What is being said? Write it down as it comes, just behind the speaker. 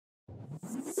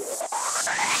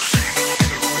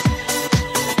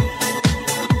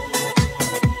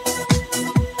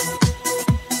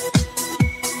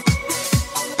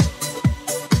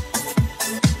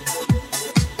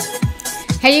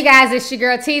Hey you guys, it's your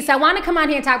girl T. So I want to come on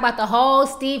here and talk about the whole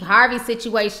Steve Harvey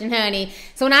situation, honey.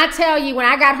 So when I tell you, when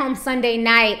I got home Sunday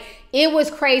night, it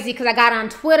was crazy because I got on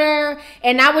Twitter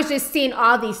and I was just seeing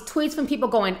all these tweets from people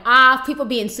going off, people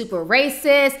being super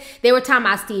racist. They were talking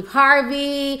about Steve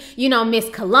Harvey, you know, Miss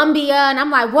Columbia. And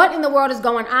I'm like, what in the world is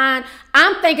going on?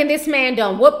 I'm thinking this man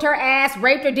done whooped her ass,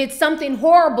 raped her, did something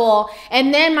horrible.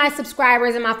 And then my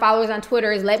subscribers and my followers on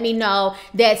Twitter has let me know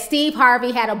that Steve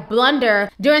Harvey had a blunder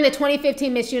during the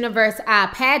 2015 Miss Universe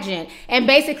pageant. And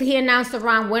basically he announced the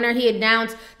wrong winner. He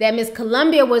announced that Miss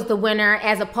Columbia was the winner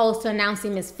as opposed to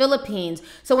announcing Miss Philippines.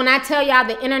 So when I tell y'all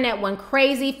the internet went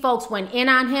crazy, folks went in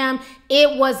on him,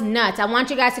 it was nuts. I want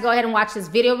you guys to go ahead and watch this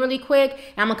video really quick, and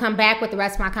I'm gonna come back with the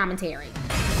rest of my commentary.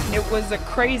 It was a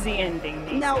crazy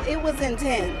ending. No, it was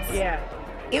intense. Yeah.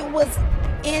 It was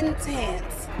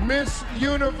intense. Miss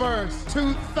Universe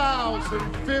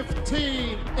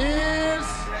 2015 is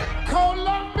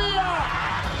Columbia!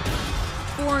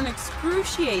 For an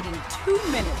excruciating 2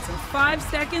 minutes and 5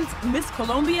 seconds, Miss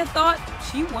Columbia thought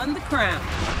she won the crown.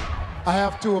 I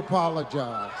have to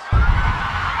apologize.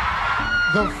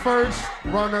 The first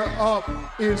runner-up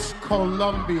is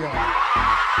Columbia.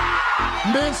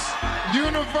 Miss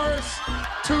Universe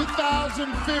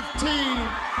 2015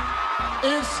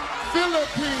 is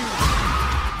Philippines.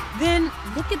 Then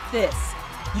look at this.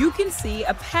 You can see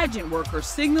a pageant worker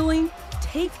signaling,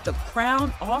 "Take the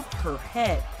crown off her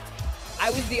head." I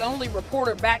was the only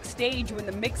reporter backstage when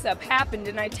the mix-up happened,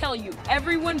 and I tell you,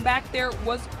 everyone back there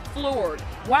was floored.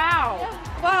 Wow. Yeah.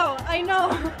 Wow, I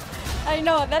know. I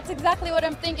know. That's exactly what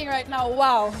I'm thinking right now.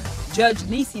 Wow. Judge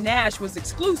Niecy Nash was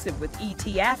exclusive with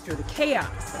ET after the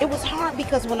chaos. It was hard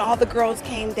because when all the girls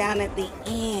came down at the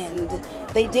end,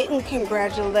 they didn't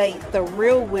congratulate the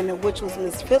real winner, which was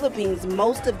Miss Philippines.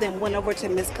 Most of them went over to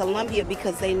Miss Columbia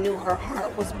because they knew her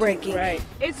heart was breaking. Right.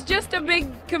 It's just a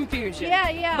big confusion.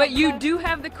 Yeah. But you do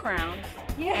have the crown.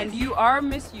 Yes. And you are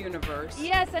Miss Universe.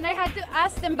 Yes, and I had to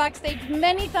ask them backstage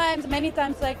many times,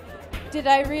 like, did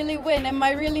I really win? Am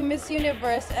I really Miss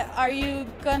Universe? Are you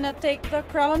gonna take the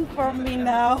crown from me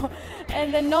now?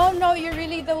 And then, no, you're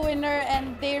really the winner,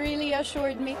 and they really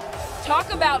assured me.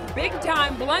 Talk about big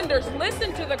time blunders.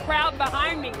 Listen to the crowd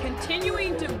behind me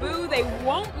continuing to boo. They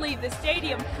won't leave the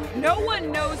stadium. No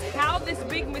one knows how this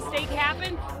big mistake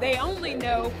happened. They only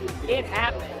know it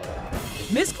happened.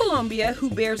 Miss Columbia, who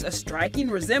bears a striking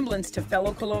resemblance to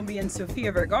fellow Colombian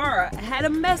Sofia Vergara, had a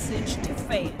message to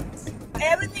fans.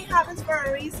 Everything happens for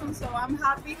a reason, so I'm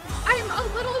happy. I'm a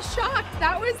little shocked.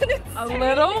 That was an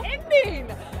insane ending.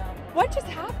 What just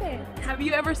happened? Have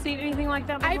you ever seen anything like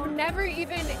that before? I've never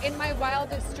even in my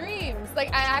wildest dreams.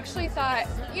 Like, I actually thought,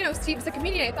 you know, Steve's a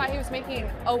comedian. I thought he was making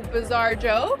a bizarre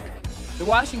joke. The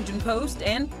Washington Post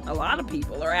and a lot of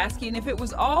people are asking if it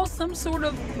was all some sort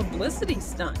of publicity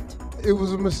stunt. It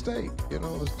was a mistake, you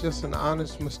know, it was just an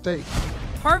honest mistake.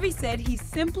 Harvey said he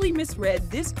simply misread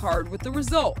this card with the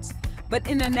results. But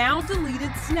in a now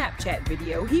deleted Snapchat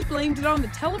video, he blamed it on the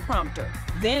teleprompter.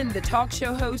 Then the talk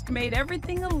show host made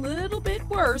everything a little bit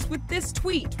worse with this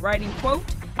tweet, writing, quote,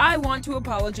 "I want to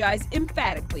apologize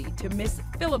emphatically to Miss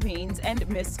Philippines and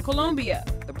Miss Columbia."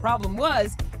 The problem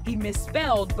was he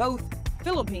misspelled both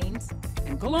Philippines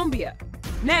and Colombia.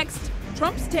 Next,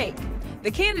 Trump's take.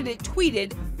 The candidate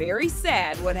tweeted, "Very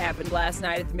sad what happened last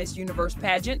night at the Miss Universe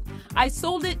pageant. I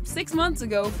sold it 6 months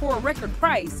ago for a record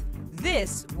price.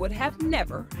 This would have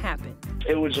never happened."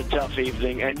 It was a tough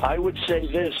evening, and I would say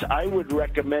this, I would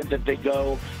recommend that they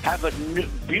go have a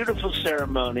beautiful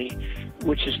ceremony,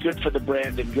 which is good for the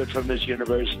brand and good for Miss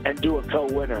Universe, and do a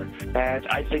co-winner. And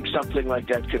I think something like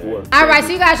that could work. All right,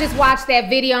 so you guys just watched that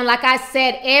video, and like I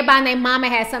said, everybody and their mama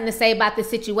had something to say about the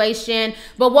situation.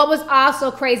 But what was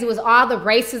also crazy was all the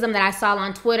racism that I saw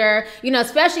on Twitter, you know,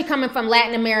 especially coming from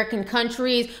Latin American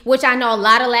countries, which I know a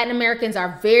lot of Latin Americans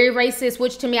are very racist,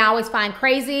 which to me I always find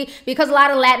crazy because a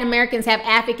lot of Latin Americans have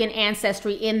African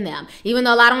ancestry in them. Even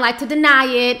though a lot of them like to deny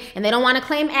it, and they don't want to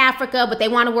claim Africa, but they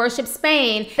want to worship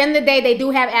Spain. At the end of the day, they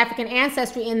do have African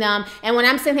ancestry in them. And when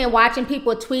I'm sitting here watching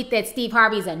people tweet that Steve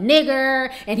Harvey's a nigger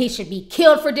and he should be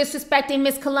killed for disrespecting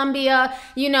Miss Columbia,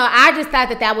 you know, I just thought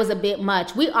that that was a bit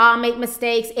much. We all make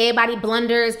mistakes. Everybody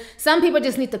blunders. Some people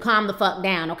just need to calm the fuck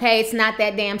down, okay? It's not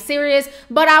that damn serious.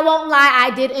 But I won't lie,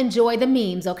 I did enjoy the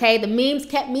memes, okay? The memes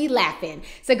kept me laughing.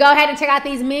 So go ahead and check out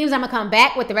these memes. I'm gonna come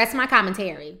back with the rest of my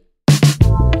commentary.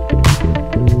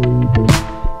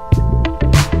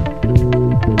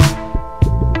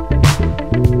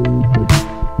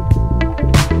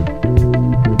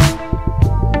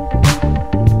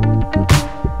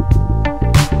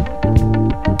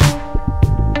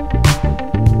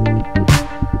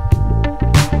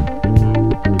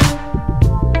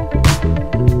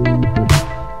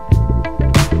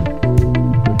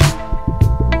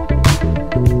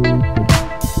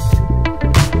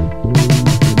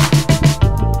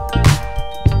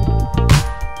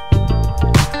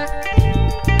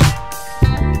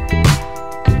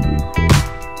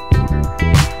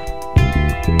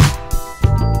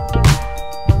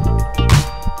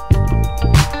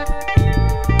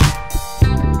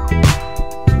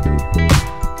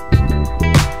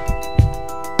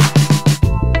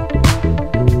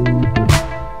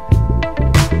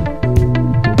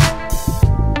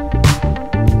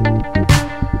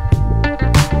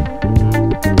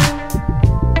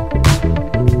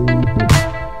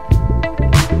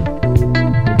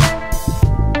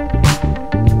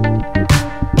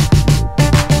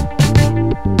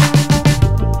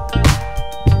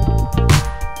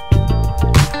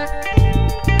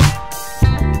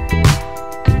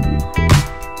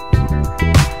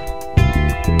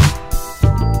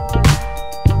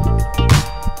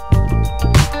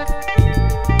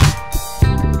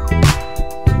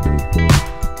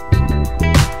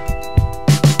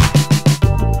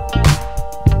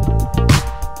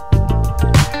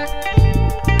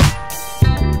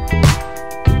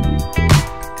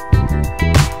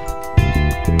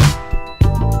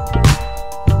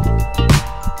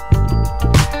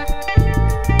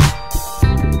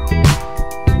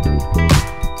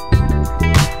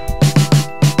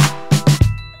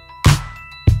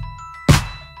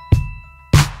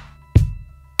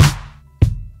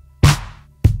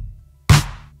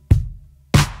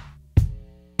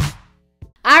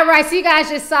 All right, so you guys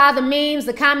just saw the memes,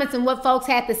 the comments, and what folks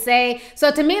had to say.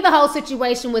 So to me, the whole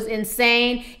situation was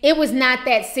insane. It was not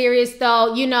that serious,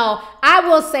 though. You know, I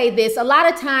will say this. A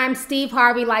lot of times, Steve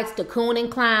Harvey likes to coon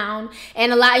and clown.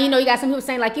 And a lot, you know, you got some people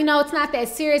saying, like, you know, it's not that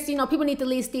serious. You know, people need to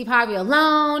leave Steve Harvey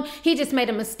alone. He just made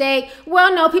a mistake.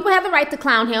 Well, no, people have the right to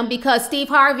clown him because Steve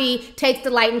Harvey takes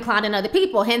delight in clowning other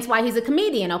people. Hence why he's a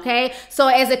comedian, okay? So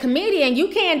as a comedian, you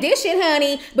can dish it,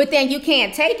 honey, but then you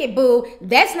can't take it, boo.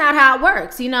 That's not how it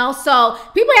works. You know, so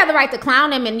people have the right to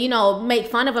clown him and, you know, make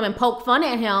fun of him and poke fun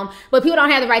at him, but people don't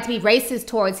have the right to be racist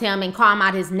towards him and call him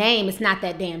out his name. It's not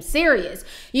that damn serious.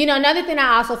 You know, another thing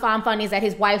I also found funny is that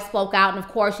his wife spoke out, and of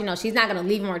course, you know, she's not going to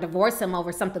leave him or divorce him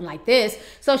over something like this.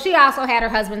 So she also had her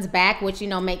husband's back, which, you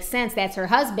know, makes sense. That's her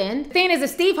husband. The thing is,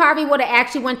 if Steve Harvey would have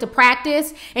actually went to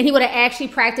practice and he would have actually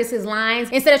practiced his lines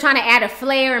instead of trying to add a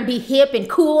flair and be hip and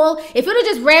cool, if you'd have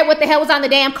just read what the hell was on the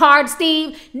damn card,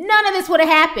 Steve, none of this would have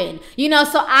happened. You know,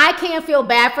 so I can't feel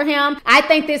bad for him. I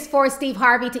think this forced Steve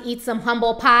Harvey to eat some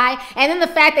humble pie. And then the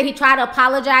fact that he tried to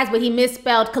apologize, but he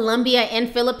misspelled Colombia and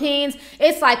Philippines.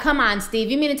 It's like, come on, Steve.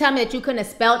 You mean to tell me that you couldn't have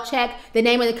spell checked the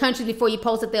name of the country before you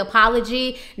posted the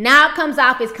apology? Now it comes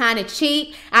off as kind of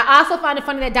cheap. I also find it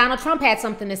funny that Donald Trump had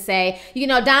something to say. You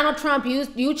know, Donald Trump,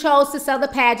 you chose to sell the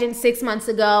pageant 6 months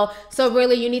ago. So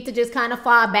really, you need to just kind of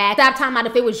fall back. Stop talking about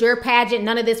if it was your pageant,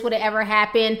 none of this would have ever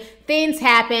happened. Things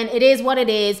happen. It is what it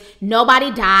is.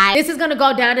 Nobody died. This is going to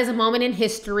go down as a moment in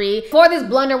history. Before this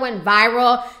blunder went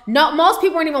viral, no, most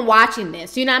people weren't even watching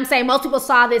this. You know what I'm saying? Most people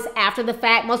saw this after the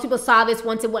fact. Most people saw this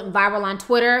once it went viral on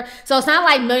Twitter. So it's not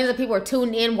like millions of people are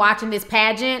tuning in watching this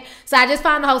pageant. So I just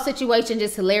found the whole situation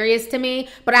just hilarious to me.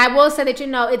 But I will say that, you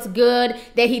know, it's good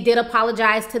that he did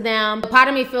apologize to them. But part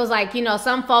of me feels like, you know,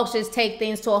 some folks just take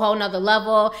things to a whole nother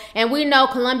level. And we know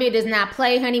Colombia does not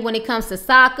play, honey, when it comes to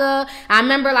soccer. I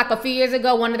remember like a few years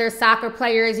ago, one of their soccer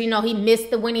players, you know, he missed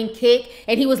the winning kick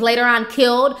and he was later on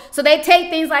killed. So they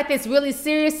take things like this really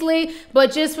seriously,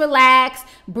 but just relax,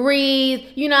 breathe.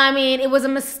 You know what I mean? It was a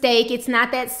mistake. It's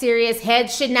not that serious.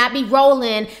 Heads should not be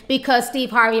rolling because Steve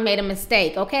Harvey made a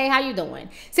mistake. Okay, how you doing?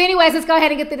 So anyways, let's go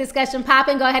ahead and get the discussion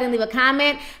popping. Go ahead and leave a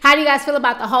comment. How do you guys feel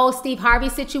about the whole Steve Harvey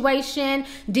situation?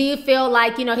 Do you feel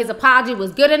like, you know, his apology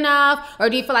was good enough, or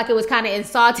do you feel like it was kind of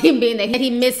insulting being that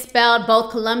he misspelled both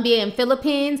Colombia and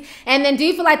Philippines? And then do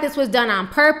you feel like this was done on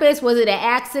purpose? Was it an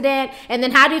accident? And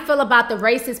then how do you feel about the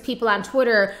racist people on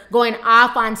Twitter going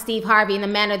off on Steve Harvey in the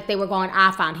manner that they were going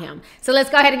off on him? So let's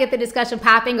go ahead and get the discussion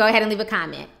popping. Go ahead and leave a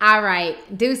comment. All right,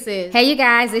 deuces. Hey you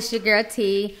guys, it's your girl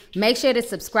T. Make sure to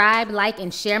subscribe, like,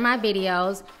 and share my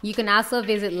videos. You can also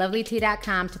visit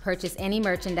Lovelyti.com to purchase any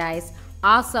merchandise.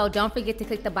 Also, don't forget to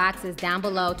click the boxes down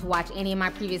below to watch any of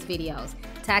my previous videos.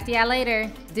 Talk to y'all later.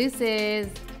 Deuces.